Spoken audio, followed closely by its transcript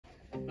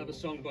Another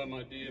song by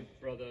my dear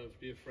brother,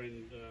 dear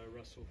friend,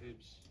 Russell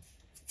Hibbs.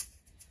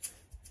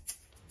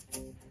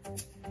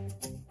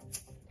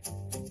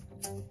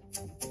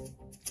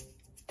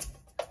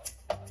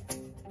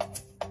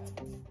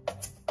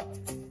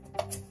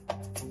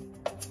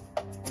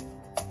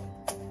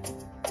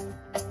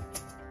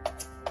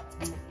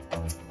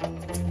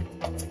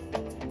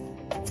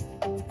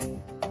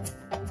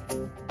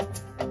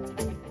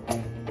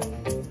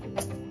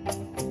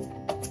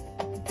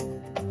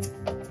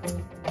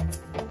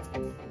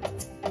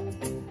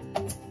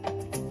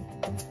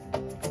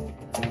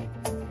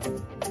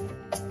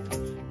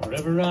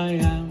 Wherever I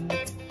am,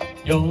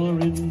 you're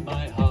in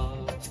my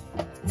heart.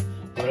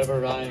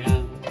 Wherever I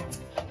am,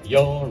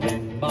 you're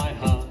in my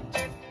heart.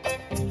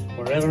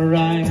 Wherever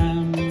I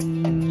am,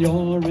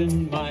 you're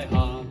in my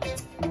heart.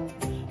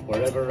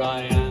 Wherever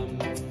I am,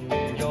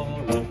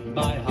 you're in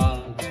my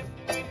heart.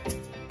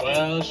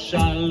 Well,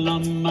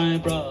 shalom, my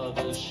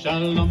brothers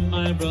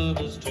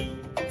too.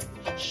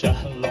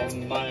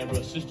 Shalom, my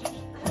sisters.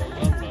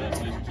 Shalom, my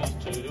sisters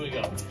too. Here we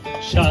go.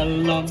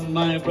 Shalom,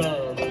 my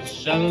brothers.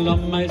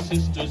 Shalom, my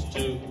sisters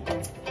too.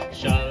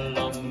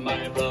 Shalom,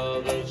 my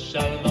brothers.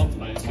 Shalom,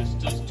 my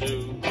sisters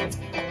too.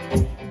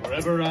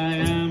 Wherever I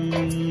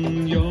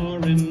am,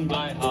 you're in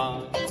my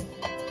heart.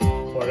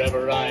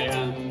 Wherever I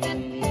am,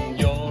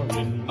 you're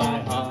in my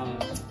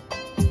heart.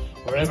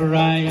 Wherever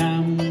I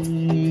am,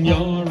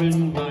 you're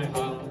in my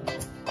heart.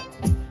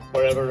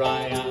 Wherever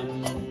I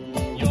am,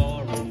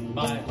 you're in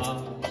my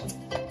heart.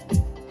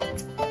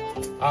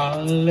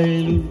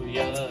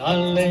 Hallelujah,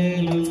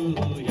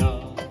 hallelujah.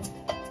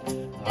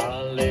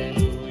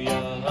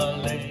 Hallelujah,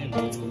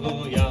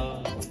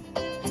 hallelujah.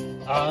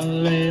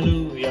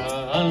 Hallelujah,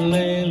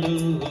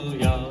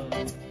 hallelujah.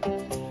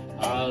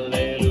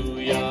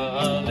 Hallelujah,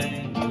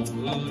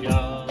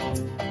 hallelujah.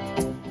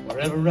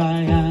 Wherever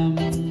I am,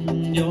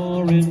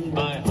 you're in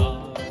my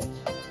heart.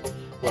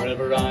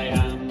 Wherever I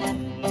am,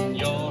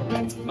 you're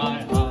in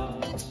my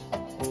heart.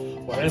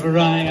 Wherever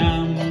I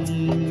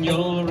am,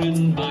 you're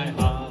in my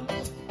heart.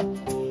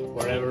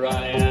 Wherever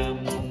I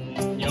am,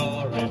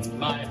 you're in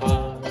my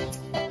heart.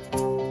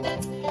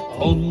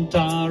 Om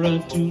Tara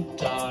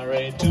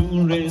Tutare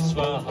Ture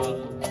Swaha.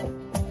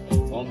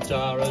 Om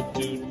Tara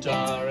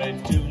Tutare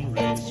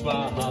Ture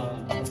Swaha.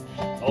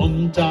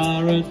 Om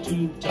Tara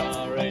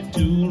Tutare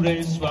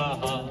Ture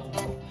Swaha.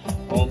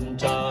 Om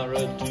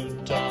Tara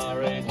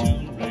Tutare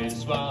Ture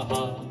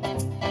Swaha.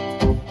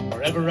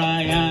 Wherever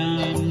I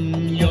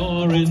am,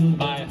 you're in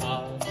my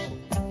heart.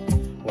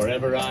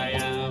 Wherever I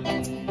am,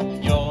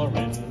 you're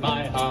in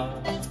my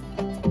heart.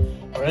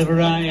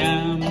 Wherever I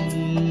am,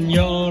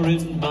 you're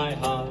in my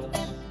heart.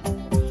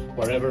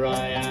 Wherever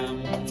I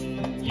am,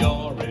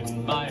 you're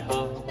in my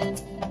heart.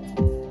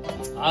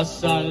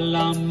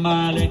 Assalamu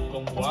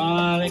alaikum wa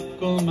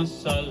alaikum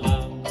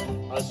assalam.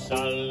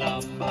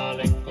 Assalamu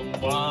alaikum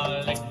wa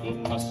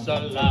alaikum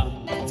assalam.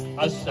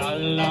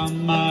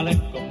 Assalamu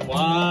alaikum wa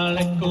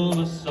alaikum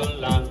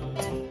assalam.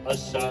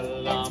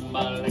 Assalamu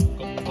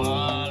alaikum wa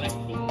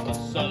alaikum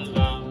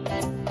assalam.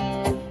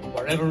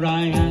 Wherever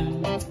I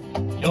am,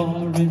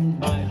 you're in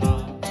my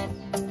heart.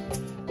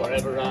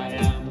 Wherever I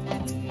am,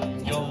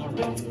 you're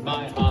in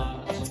my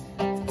heart.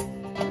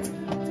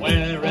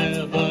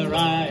 Wherever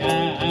I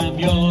am,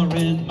 you're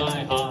in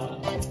my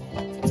heart.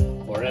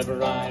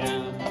 Wherever I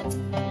am,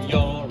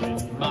 you're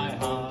in my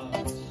heart.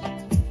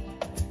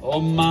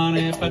 Om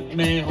Mani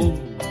Padme Hum.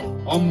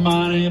 Om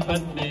Mani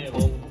Padme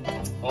Hum.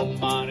 Om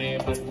Mani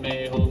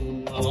Padme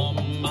Hum.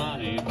 Om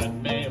Mani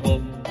Padme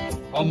Hum.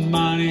 Om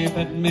Mani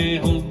Padme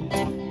Hum.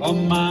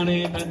 Om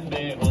Mani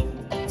Padme Hum.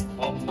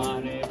 Om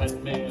Mani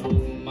Padme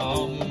Hum.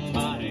 Om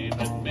Mani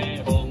Padme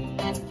Hum.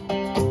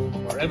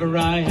 Wherever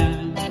I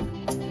am,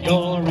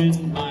 you're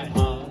in my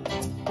heart.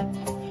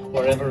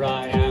 Wherever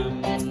I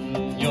am,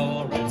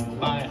 you're in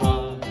my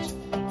heart.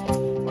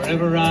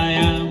 Wherever I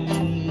am,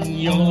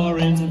 you're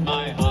in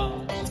my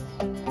heart.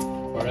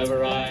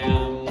 Wherever I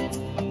am,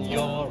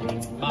 you're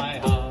in my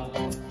heart.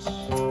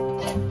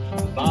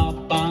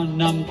 Baba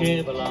Nam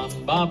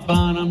Kevalam,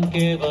 Baba Nam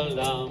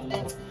Kevalam.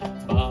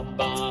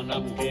 Baba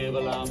Nam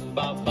Kevalam,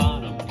 Baba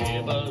Nam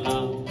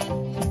Kevalam.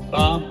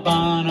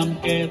 Baba Nam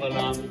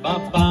Kevalam,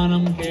 Baba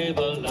Nam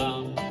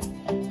Kevalam.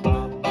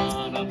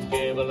 Baba Nam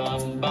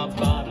Kevalam,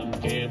 Baba Nam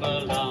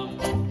Kevalam.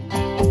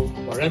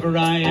 Wherever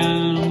I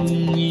am,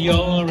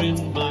 you're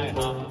in my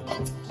heart.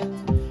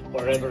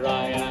 Wherever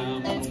I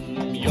am,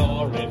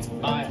 you're in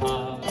my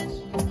heart.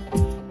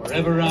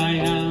 Wherever I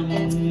am,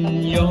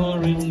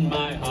 you're in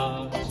my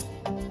heart.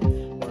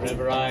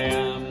 Wherever I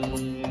am,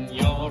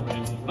 you're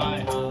in my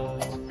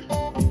heart.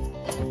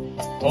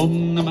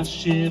 Om Namah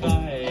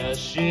Shivaya,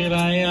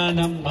 Shivaya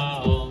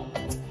Namah Om.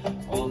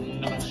 Om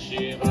Namah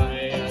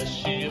Shivaya,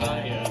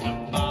 Shivaya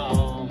Namah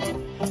Om.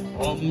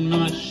 Om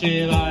Namah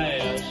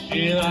Shivaya,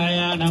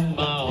 Shivaya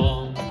Namah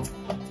Om.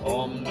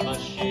 Om Namah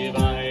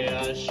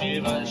Shivaya,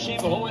 Shiva.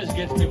 Shiva always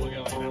gets people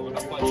going. I'm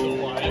not quite sure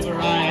why. Wherever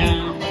I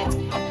am,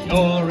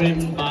 you're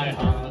in my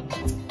heart.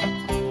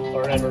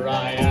 Wherever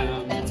I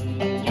am,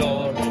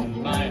 you're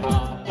in my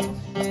heart.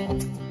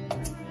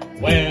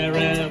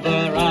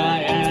 Wherever I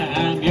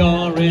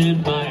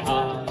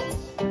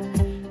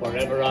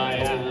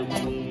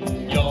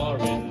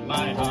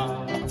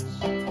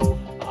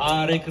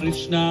Hare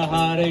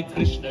Krishna,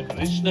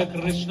 Krishna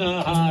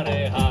Krishna,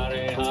 Hare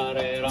Hare,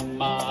 Hare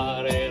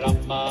Rama,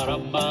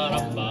 Rama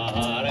Rama,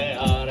 Hare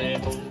Hare.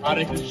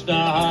 Hare Krishna,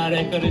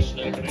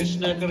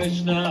 Krishna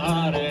Krishna,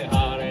 Hare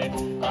Hare,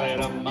 Hare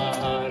Rama,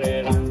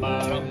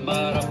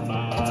 Rama,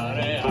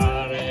 Hare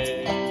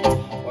Hare.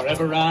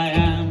 Wherever I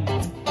am,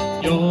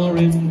 you're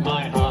in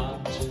my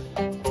heart.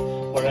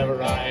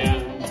 Wherever I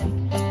am,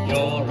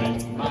 you're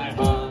in my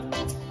heart.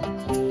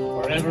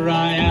 Wherever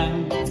I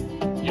am,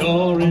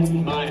 you're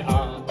in my heart.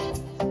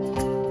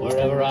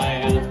 Wherever I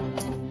am,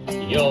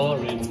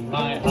 you're in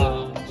my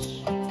heart.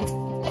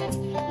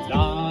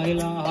 La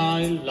ilaha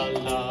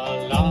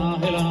illallah, la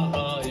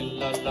ilaha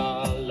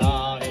illallah,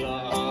 la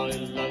ilaha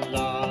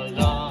illallah,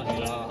 la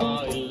ilaha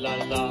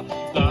illallah,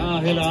 la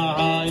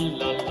ilaha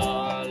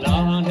illallah, la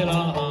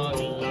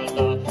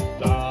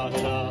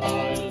ilaha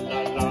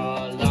illallah,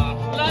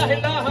 la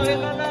ilaha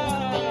illallah.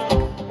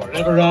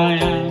 Wherever I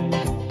am,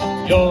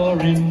 you're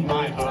in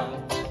my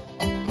heart.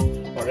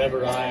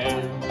 Wherever I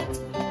am,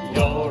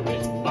 you're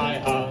in my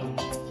heart.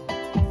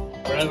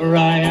 Wherever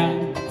I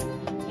am,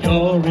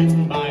 you're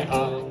in my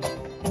heart.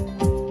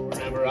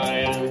 Wherever I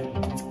am,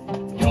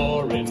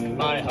 you're in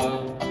my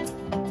heart.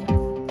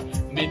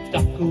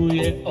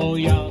 Mitakuye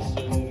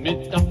oyasun,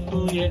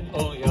 mitakuye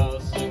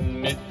oyasun,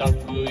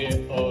 mitakuye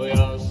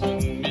oyasun,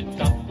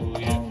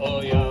 mitakuye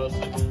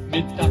oyasun,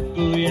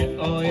 mitakuye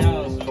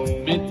oyasun,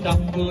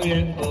 mitakuye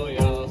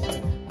oyasun,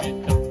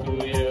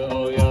 mitakuye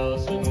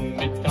oyasun,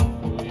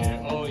 mitakuye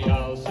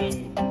oyasun.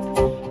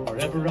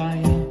 Wherever I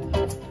am,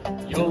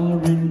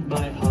 you're in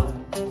my heart.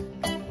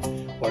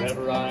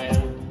 Wherever I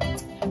am,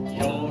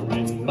 you're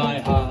in my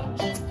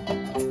heart.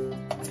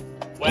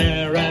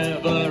 Wherever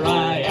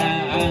I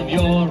am,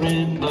 you're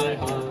in my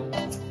heart.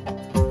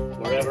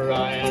 Wherever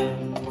I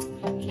am,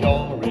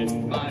 you're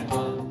in my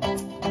heart.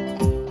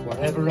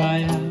 Wherever I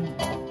am,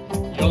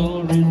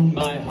 you're in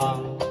my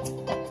heart.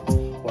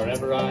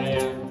 Wherever I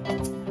am,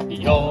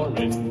 you're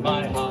in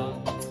my heart.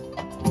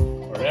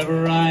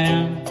 Wherever I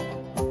am,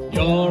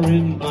 you're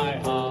in my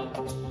heart.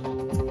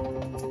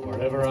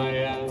 Wherever I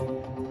am,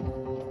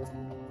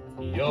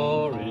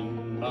 you're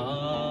in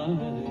my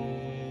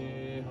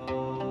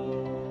heart.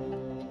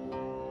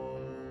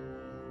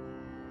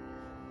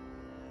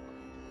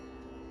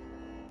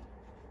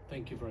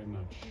 Thank you very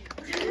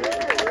much.